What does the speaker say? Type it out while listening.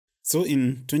So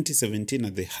in 2017,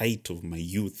 at the height of my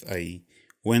youth, I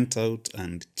went out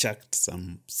and chucked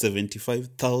some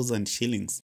 75,000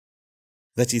 shillings.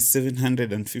 That is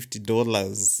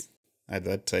 $750 at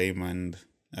that time, and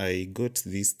I got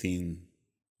this thing,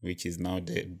 which is now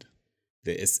dead,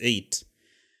 the S8.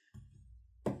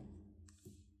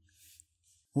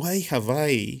 Why have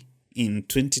I, in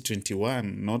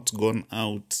 2021, not gone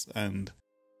out and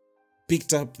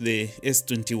picked up the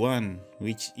S21,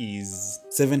 which is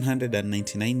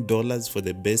 $799 for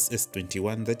the base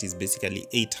S21? That is basically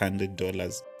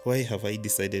 $800. Why have I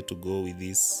decided to go with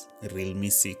this Realme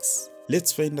 6?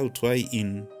 Let's find out why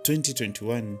in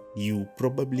 2021 you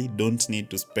probably don't need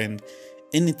to spend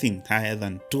anything higher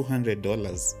than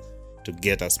 $200 to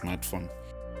get a smartphone.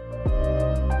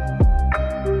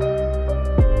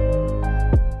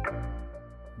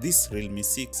 This Realme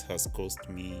 6 has cost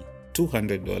me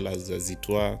 $200 as it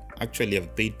were. Actually,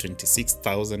 I've paid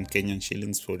 26,000 Kenyan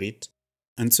shillings for it.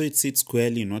 And so it sits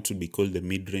squarely in what would be called the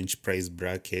mid-range price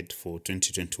bracket for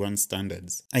 2021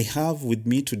 standards. I have with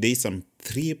me today some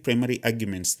 3 primary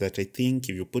arguments that I think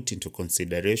if you put into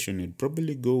consideration, you'd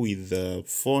probably go with a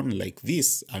phone like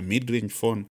this, a mid-range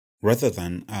phone, rather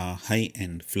than a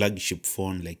high-end flagship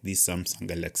phone like this Samsung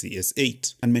Galaxy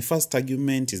S8. And my first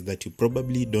argument is that you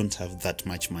probably don't have that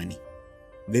much money.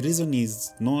 The reason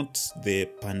is not the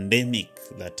pandemic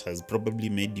that has probably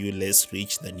made you less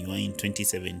rich than you are in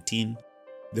 2017.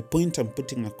 The point I'm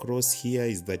putting across here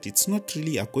is that it's not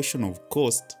really a question of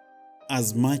cost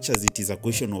as much as it is a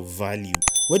question of value.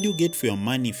 What do you get for your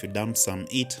money if you dump some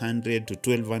 $800 to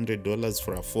 $1,200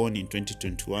 for a phone in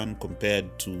 2021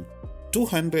 compared to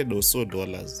 $200 or so?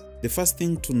 The first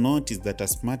thing to note is that a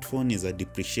smartphone is a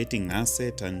depreciating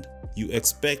asset, and you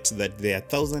expect that the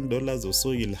 $1,000 or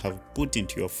so you'll have put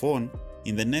into your phone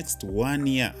in the next 1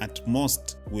 year at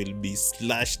most will be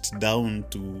slashed down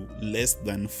to less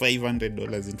than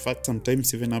 $500. In fact,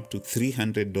 sometimes even up to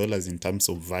 $300 in terms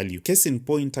of value. Case in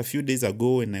point, a few days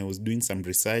ago when I was doing some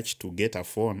research to get a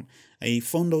phone, I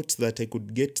found out that I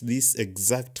could get this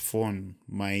exact phone,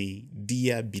 my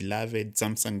dear beloved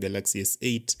Samsung Galaxy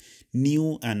S8,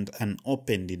 new and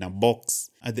unopened in a box,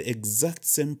 at the exact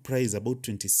same price, about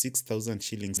 26,000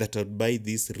 shillings, that I'd buy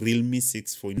this Realme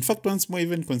 6 for. In fact, once more, I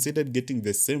even considered getting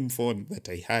the same phone that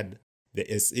I had, the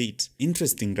S8.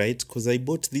 Interesting, right? Because I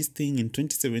bought this thing in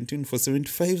 2017 for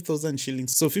 75,000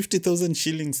 shillings. So 50,000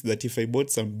 shillings that if I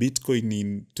bought some Bitcoin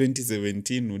in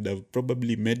 2017 would have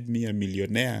probably made me a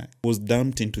millionaire was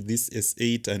dumped into this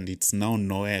S8, and it's now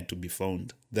nowhere to be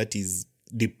found. That is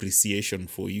depreciation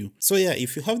for you. So yeah,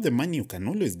 if you have the money, you can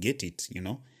always get it,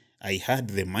 I had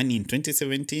the money in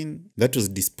 2017. That was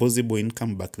disposable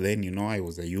income back then. I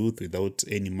was a youth without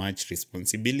any much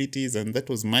responsibilities, and that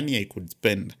was money I could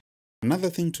spend.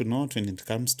 Another thing to note when it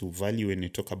comes to value when you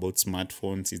talk about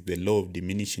smartphones is the law of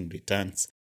diminishing returns.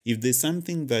 If there's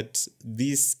something that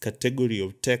this category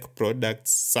of tech products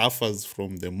suffers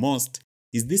from the most,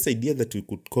 is this idea that we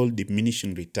could call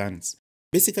diminishing returns.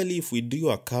 Basically, if we do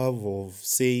a curve of,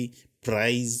 say,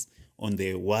 price on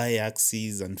the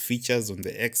y-axis and features on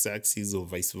the x-axis or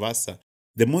vice versa,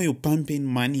 the more you pump in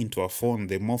money into a phone,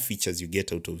 the more features you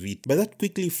get out of it. But that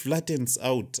quickly flattens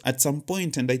out at some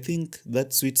point, and I think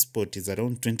that sweet spot is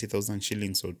around 20,000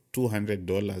 shillings or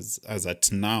 $200 as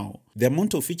at now. The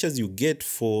amount of features you get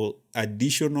for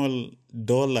additional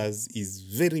dollars is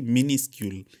very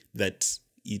minuscule that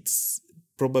it's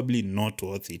probably not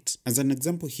worth it. As an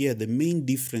example here, the main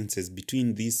differences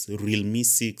between this Realme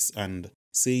 6 and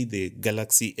say the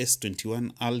Galaxy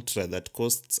S21 Ultra that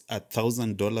costs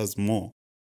 $1,000 more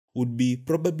would be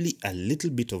probably a little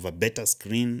bit of a better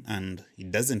screen, and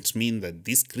it doesn't mean that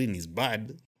this screen is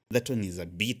bad. That one is a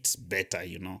bit better,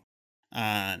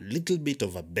 a little bit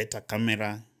of a better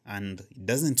camera, and it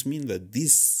doesn't mean that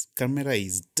this camera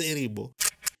is terrible.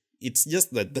 It's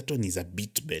just that that one is a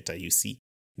bit better, you see.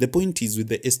 The point is, with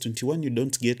the S21 you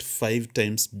don't get 5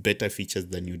 times better features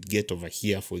than you'd get over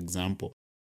here, for example.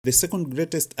 The second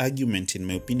greatest argument, in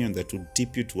my opinion, that would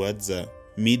tip you towards a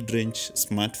mid-range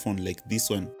smartphone like this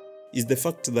one is the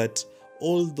fact that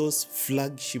all those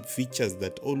flagship features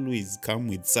that always come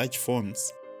with such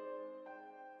phones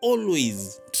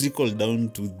always trickle down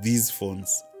to these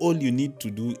phones. All you need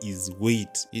to do is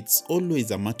wait. It's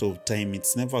always a matter of time.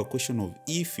 It's never a question of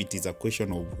if, it is a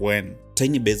question of when.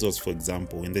 Tiny bezels, for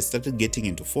example, when they started getting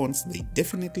into phones, they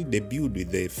definitely debuted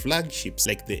with the flagships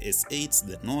like the S8s,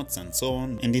 the Notes, and so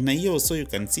on. And in a year or so, you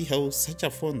can see how such a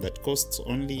phone that costs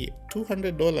only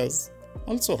 $200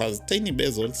 also has tiny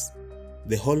bezels.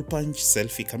 The hole punch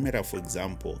selfie camera, for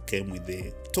example, came with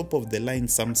the top of the line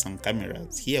Samsung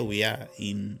cameras. Here we are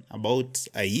in about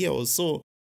a year or so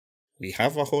We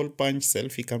have a hole punch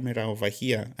selfie camera over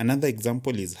here. Another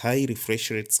example is high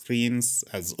refresh rate screens.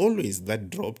 As always,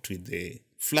 that dropped with the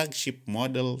flagship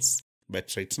models.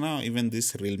 But right now, even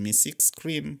this Realme 6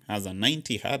 screen has a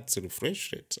 90 Hz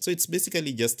refresh rate. So it's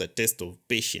basically just a test of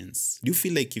patience. Do you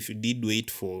feel like if you did wait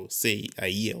for, say, a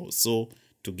year or so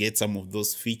to get some of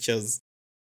those features,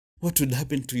 what would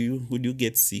happen to you? Would you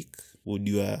get sick? Would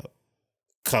your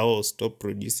cow stop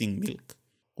producing milk?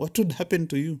 What would happen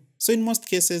to you? So in most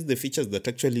cases, the features that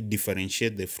actually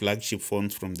differentiate the flagship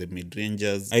phones from the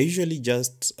mid-rangers are usually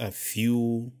just a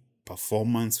few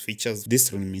performance features.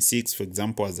 This Realme 6, for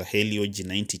example, has a Helio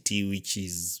G90T, which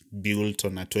is built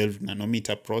on a 12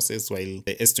 nanometer process, while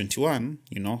the S21,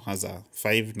 has a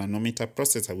 5 nanometer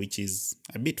processor, which is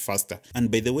a bit faster.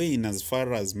 And by the way, in as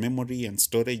far as memory and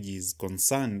storage is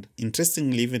concerned,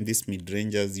 interestingly, even these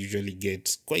mid-rangers usually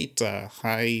get quite a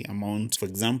high amount. For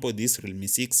example, this Realme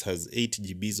 6 has 8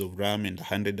 GB of RAM and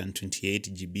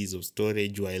 128 GB of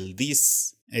storage, while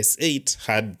this S8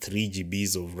 had 3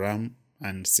 GB of RAM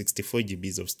and 64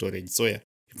 GB of storage. So yeah,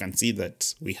 you can see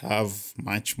that we have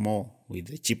much more with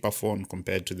the cheaper phone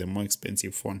compared to the more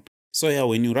expensive phone. So yeah,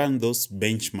 when you run those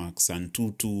benchmarks and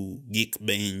 2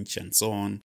 Geekbench and so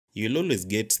on, you'll always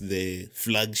get the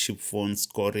flagship phone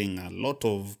scoring a lot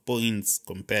of points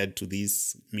compared to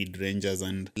these mid-rangers.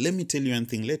 And let me tell you one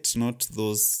thing, let not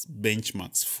those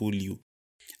benchmarks fool you.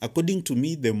 According to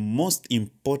me, the most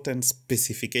important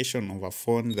specification of a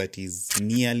phone that is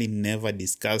nearly never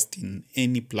discussed in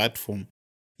any platform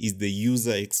is the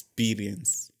user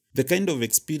experience. The kind of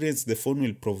experience the phone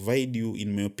will provide you,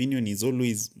 in my opinion, is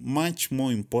always much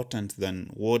more important than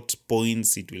what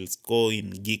points it will score in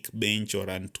Geekbench or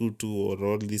Antutu or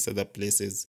all these other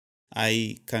places.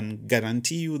 I can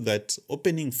guarantee you that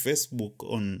opening Facebook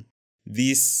on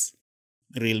this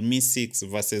Realme 6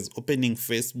 versus opening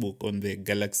Facebook on the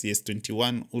Galaxy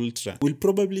S21 Ultra will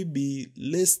probably be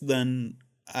less than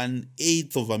an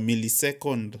eighth of a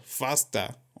millisecond faster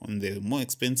on the more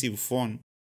expensive phone.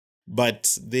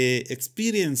 But the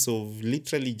experience of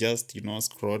literally just,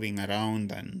 scrolling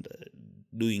around and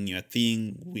doing your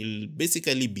thing will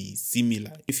basically be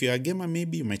similar. If you're a gamer,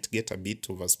 maybe you might get a bit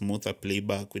of a smoother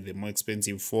playback with the more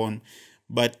expensive phone.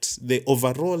 But the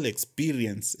overall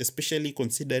experience, especially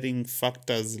considering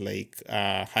factors like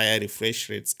a higher refresh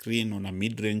rate screen on a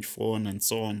mid-range phone and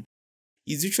so on,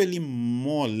 is usually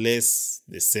more or less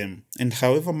the same. And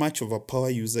however much of a power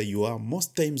user you are,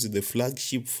 most times with the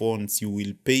flagship phones, you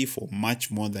will pay for much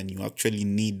more than you actually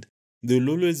need. There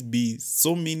will always be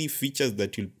so many features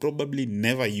that you'll probably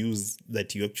never use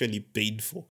that you actually paid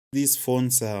for. These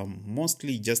phones are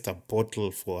mostly just a portal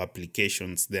for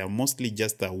applications. They are mostly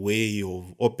just a way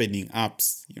of opening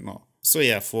apps, So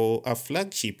yeah, for a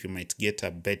flagship, you might get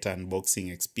a better unboxing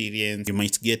experience. You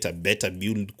might get a better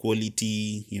build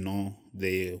quality,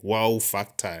 the wow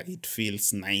factor. It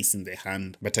feels nice in the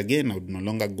hand. But again, I would no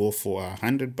longer go for a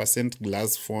 100%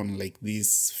 glass phone like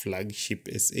this flagship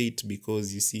S8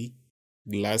 because you see,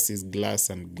 glass is glass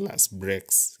and glass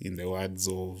breaks, in the words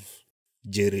of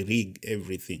jerry-rig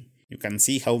everything. You can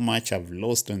see how much I've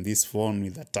lost on this phone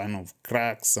with a ton of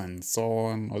cracks and so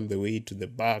on, all the way to the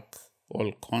back,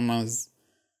 all corners.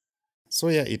 So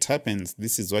yeah, it happens.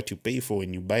 This is what you pay for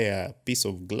when you buy a piece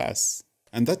of glass.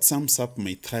 And that sums up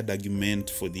my third argument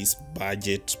for these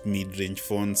budget mid-range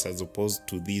phones as opposed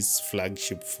to these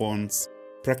flagship phones.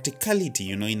 Practicality,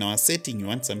 in our setting, you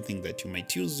want something that you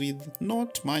might use with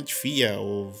not much fear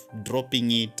of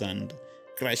dropping it and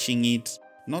crashing it.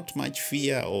 Not much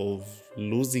fear of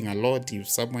losing a lot if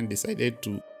someone decided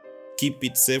to keep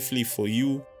it safely for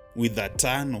you. With a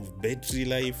ton of battery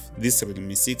life, this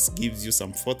Realme 6 gives you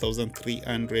some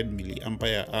 4300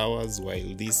 milliampere hours,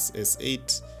 while this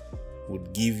S8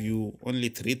 would give you only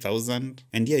 3000.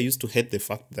 And yeah, I used to hate the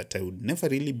fact that I would never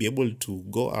really be able to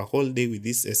go a whole day with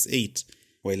this S8.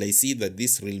 While I see that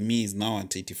this Realme is now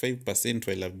at 85%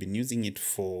 while I've been using it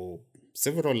for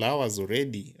several hours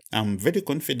already, I'm very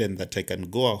confident that I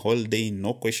can go a whole day,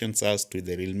 no questions asked, with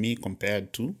the Realme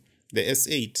compared to the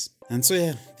S8. And so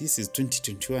yeah, this is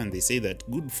 2021. They say that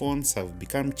good phones have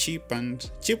become cheap and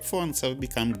cheap phones have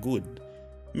become good.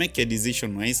 Make your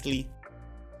decision wisely.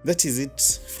 That is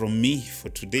it from me for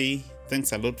today.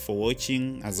 Thanks a lot for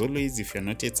watching. As always, if you're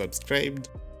not yet subscribed,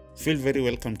 feel very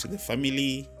welcome to the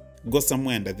family. Go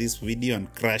somewhere under this video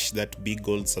and crush that big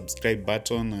gold subscribe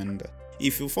button. And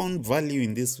if you found value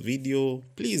in this video,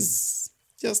 please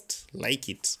just like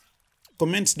it.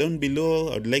 Comment down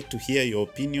below. I'd like to hear your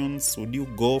opinions. Would you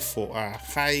go for a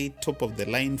high top of the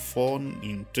line phone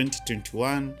in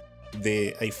 2021,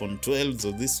 the iPhone 12s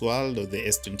of this world or the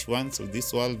S21s of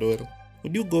this world, or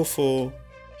would you go for,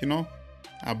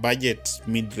 a budget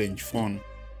mid-range phone.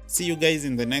 See you guys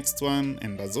in the next one,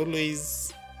 and as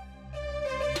always,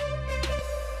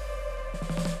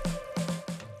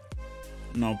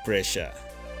 no pressure.